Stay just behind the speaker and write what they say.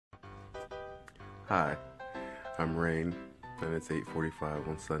Hi, I'm Rain, and it's 8:45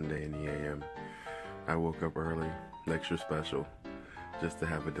 on Sunday in the AM. I woke up early, extra special, just to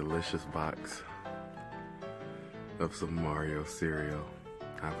have a delicious box of some Mario cereal.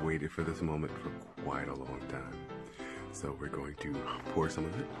 I've waited for this moment for quite a long time. So we're going to pour some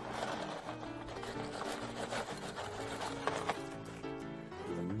of it.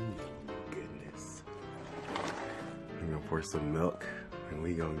 Goodness. I'm gonna pour some milk and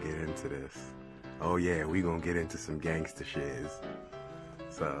we gonna get into this. Oh yeah, we gonna get into some gangster shiz.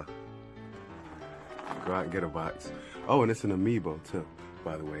 So, go out and get a box. Oh, and it's an amiibo too,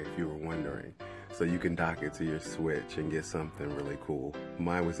 by the way, if you were wondering. So you can dock it to your Switch and get something really cool.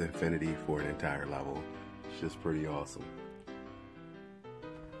 Mine was Infinity for an entire level. It's just pretty awesome.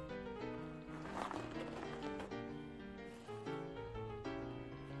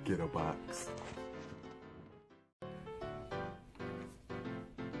 Get a box.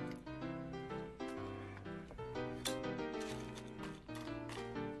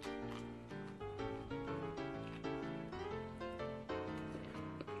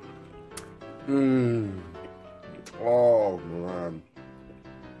 Oh man.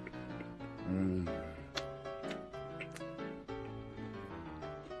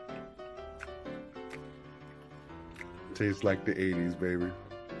 Tastes like the 80s, baby.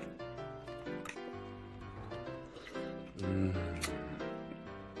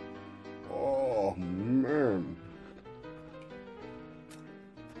 Oh man.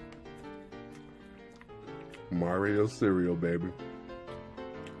 Mario cereal, baby.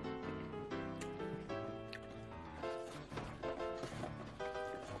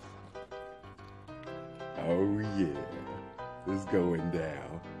 Oh yeah, it's going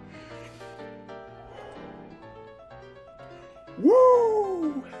down.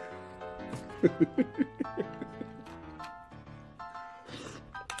 Woo!